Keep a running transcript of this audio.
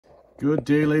Good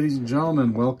day, ladies and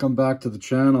gentlemen. Welcome back to the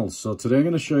channel. So today I'm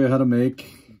going to show you how to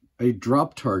make a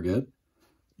drop target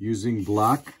using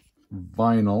black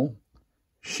vinyl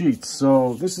sheets.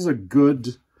 So this is a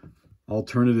good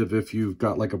alternative if you've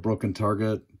got like a broken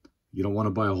target. You don't want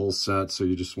to buy a whole set, so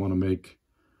you just want to make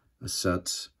a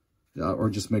set or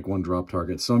just make one drop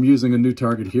target. So I'm using a new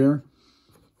target here.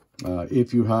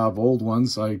 If you have old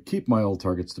ones, I keep my old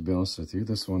targets, to be honest with you.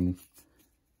 This one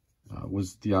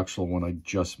was the actual one I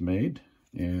just made,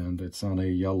 and it's on a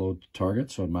yellow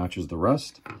target, so it matches the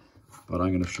rest. But I'm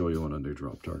going to show you on a new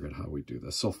drop target how we do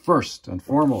this. So first and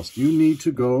foremost, you need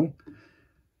to go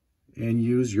and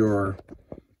use your,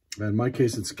 in my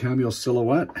case, it's Cameo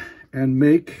Silhouette, and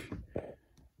make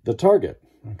the target.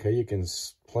 Okay, you can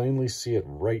plainly see it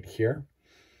right here.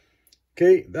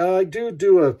 Okay, I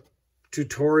do a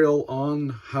tutorial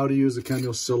on how to use a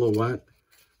Cameo Silhouette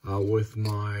with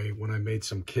when I made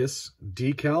some Kiss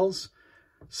decals.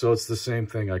 So it's the same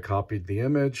thing. I copied the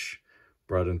image,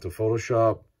 brought it into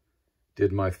Photoshop,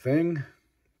 did my thing,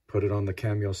 put it on the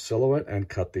Cameo Silhouette, and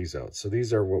cut these out. So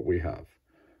these are what we have.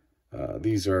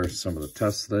 These are some of the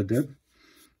tests that I did.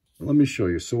 Let me show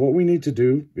you. So what we need to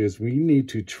do is we need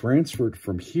to transfer it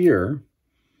from here,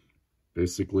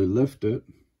 basically lift it,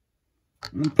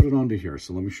 and put it onto here.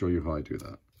 So let me show you how I do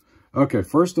that. Okay,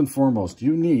 first and foremost,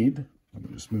 you need, let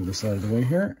me just move this out of the way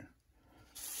here.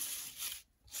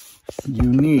 You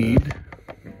need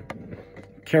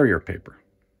carrier paper.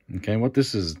 Okay, what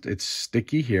this is, it's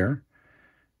sticky here,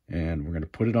 and we're going to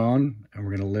put it on, and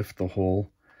we're going to lift the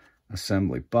whole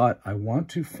assembly. But I want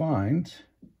to find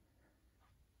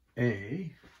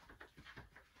a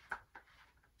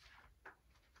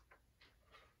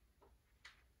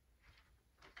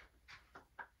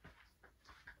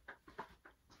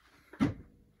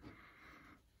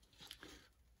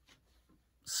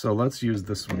so let's use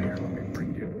this one here. Let me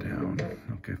bring you down.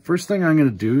 Okay, first thing I'm going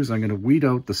to do is I'm going to weed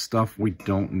out the stuff we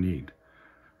don't need.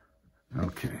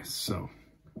 Okay, so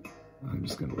I'm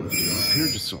just going to lift you up here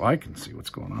just so I can see what's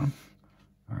going on.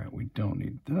 All right, we don't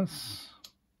need this.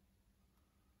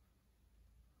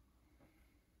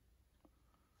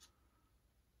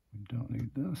 We don't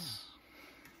need this.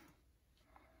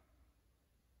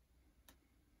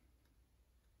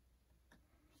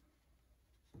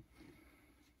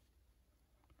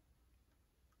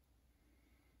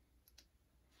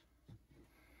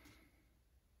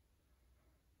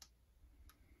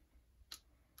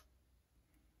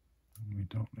 We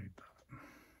don't need that.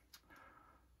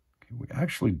 Okay, we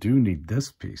actually do need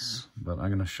this piece, but I'm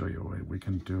going to show you a way we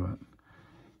can do it.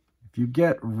 If you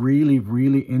get really,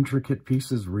 really intricate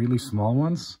pieces, really small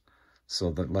ones, so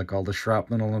that like all the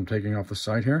shrapnel I'm taking off the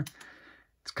side here,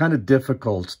 it's kind of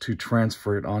difficult to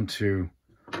transfer it onto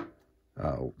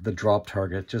the drop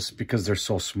target just because they're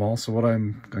so small. So what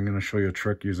I'm going to show you a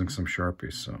trick using some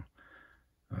Sharpies. So,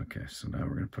 okay, so now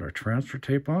we're going to put our transfer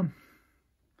tape on.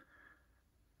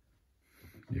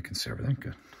 You can see everything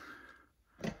good.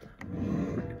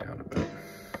 Bring it down a bit.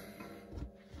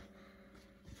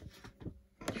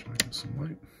 Shine some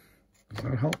light. Does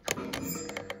that help?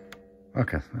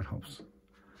 Okay, that helps.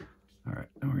 All right,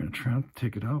 now we're going to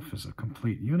take it off as a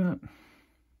complete unit.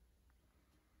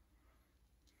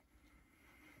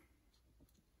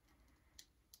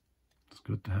 It's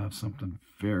good to have something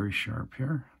very sharp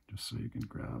here, just so you can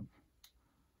grab.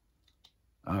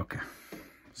 Okay,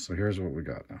 so here's what we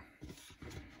got now.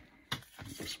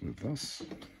 Just move this.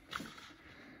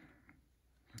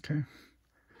 Okay,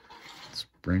 let's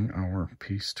bring our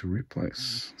piece to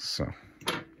replace. So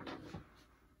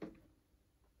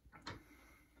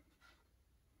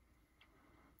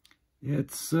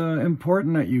it's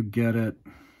important that you get it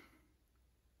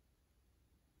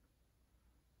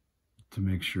to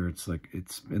make sure it's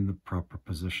in the proper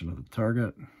position of the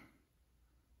target.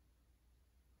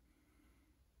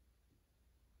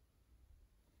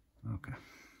 Okay.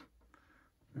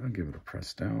 I'll give it a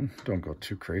press down. Don't go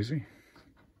too crazy.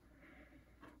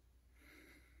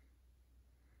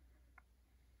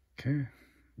 Okay. I'm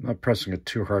not pressing it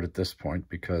too hard at this point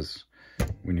because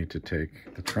we need to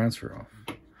take the transfer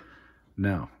off.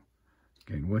 Now,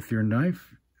 again, with your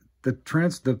knife, the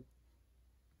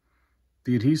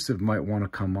adhesive might want to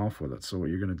come off with it. So what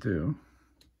you're going to do,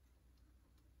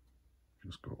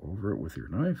 just go over it with your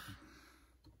knife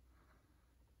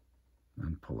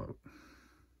and pull out.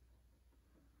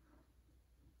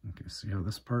 Okay, see how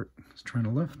this part is trying to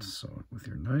lift? So with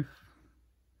your knife,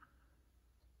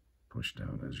 push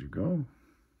down as you go.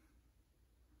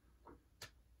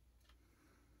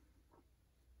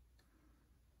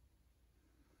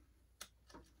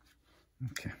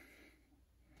 Okay.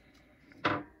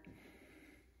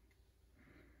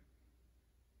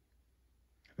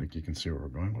 think you can see where we're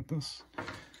going with this.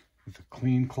 With a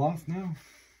clean cloth now.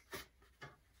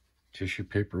 Tissue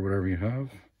paper, whatever you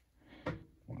have.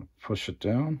 Want to push it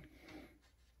down.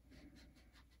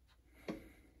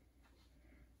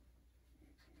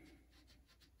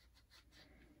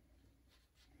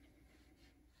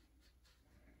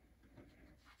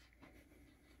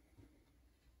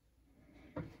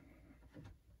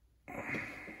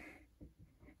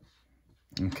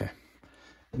 Okay.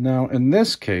 Now, in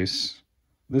this case,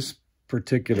 this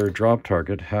particular drop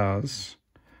target has,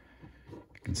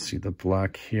 you can see the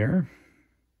black here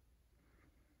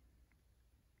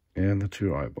and the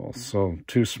two eyeballs. So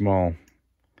too small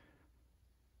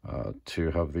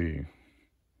to have the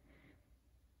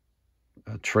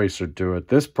tracer do it.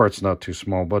 This part's not too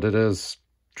small, but it is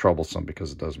troublesome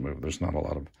because it does move. There's not a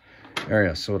lot of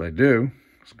area. So what I do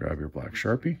is grab your black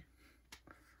Sharpie.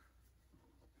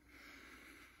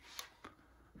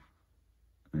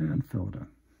 And fill it in.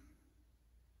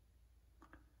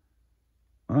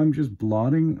 I'm just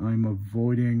blotting. I'm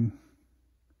avoiding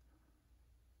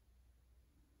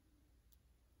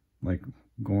like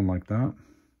going like that.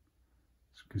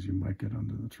 It's because you might get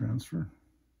under the transfer.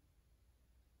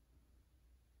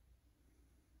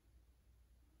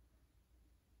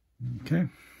 Okay.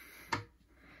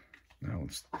 Now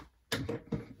let's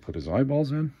put his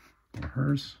eyeballs in, or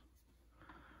hers.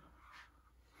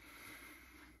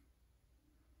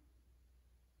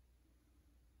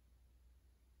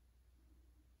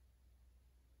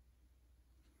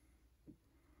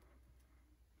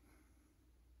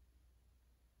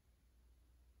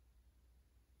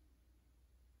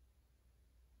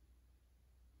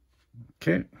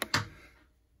 Okay.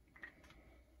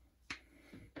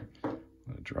 Let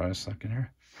it dry a second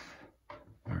here.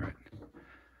 All right.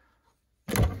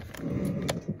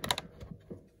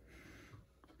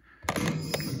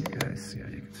 You guys see how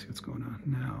you can see what's going on.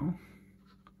 Now,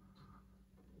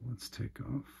 let's take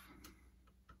off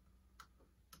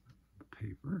the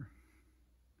paper.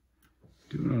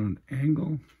 Do it on an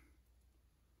angle.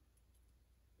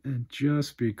 And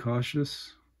just be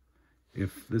cautious.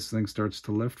 If this thing starts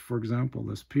to lift, for example,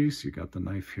 this piece, you got the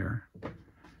knife here.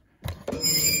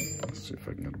 Let's see if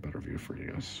I can get a better view for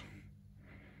you guys.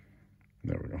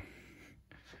 There we go.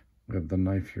 We have the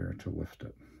knife here to lift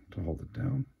it, to hold it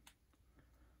down.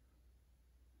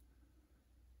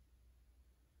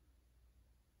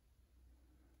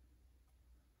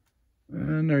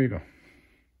 And there you go.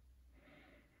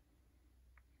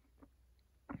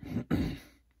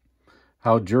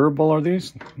 How durable are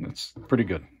these? It's pretty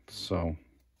good. So,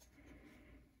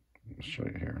 I'll show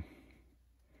you here.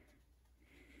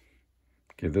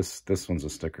 Okay, this one's a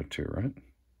sticker too, right?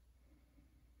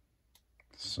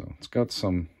 So it's got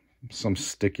some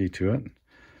sticky to it.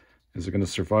 Is it going to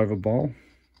survive a ball?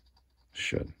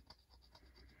 Should.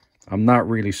 I'm not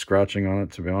really scratching on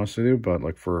it, to be honest with you, but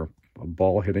like for a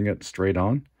ball hitting it straight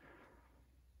on,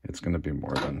 it's going to be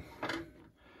more than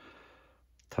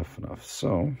tough enough.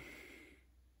 So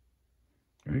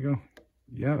there you go.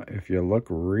 Yeah, if you look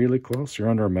really close, you're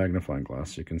under a magnifying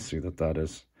glass, you can see that that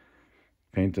is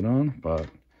painted on. But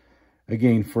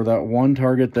again, for that one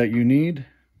target that you need,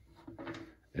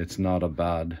 it's not a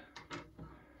bad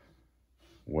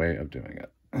way of doing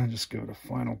it. And just give it a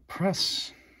final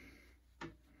press.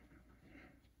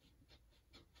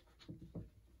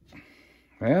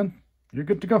 And you're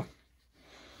good to go.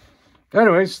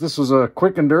 Anyways, this was a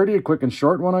quick and dirty, a quick and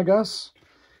short one, I guess.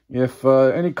 If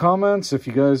any comments, if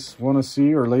you guys want to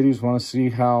see, or ladies want to see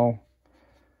how,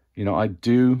 you know, I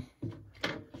do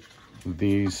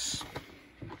these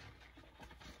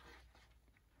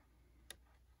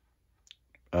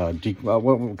what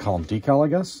we'll call them, decal, I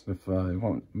guess. If you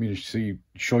want me to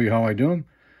show you how I do them,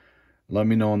 let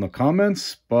me know in the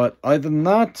comments. But other than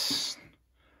that,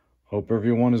 hope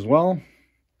everyone is well.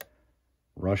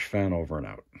 Rush fan over and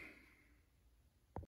out.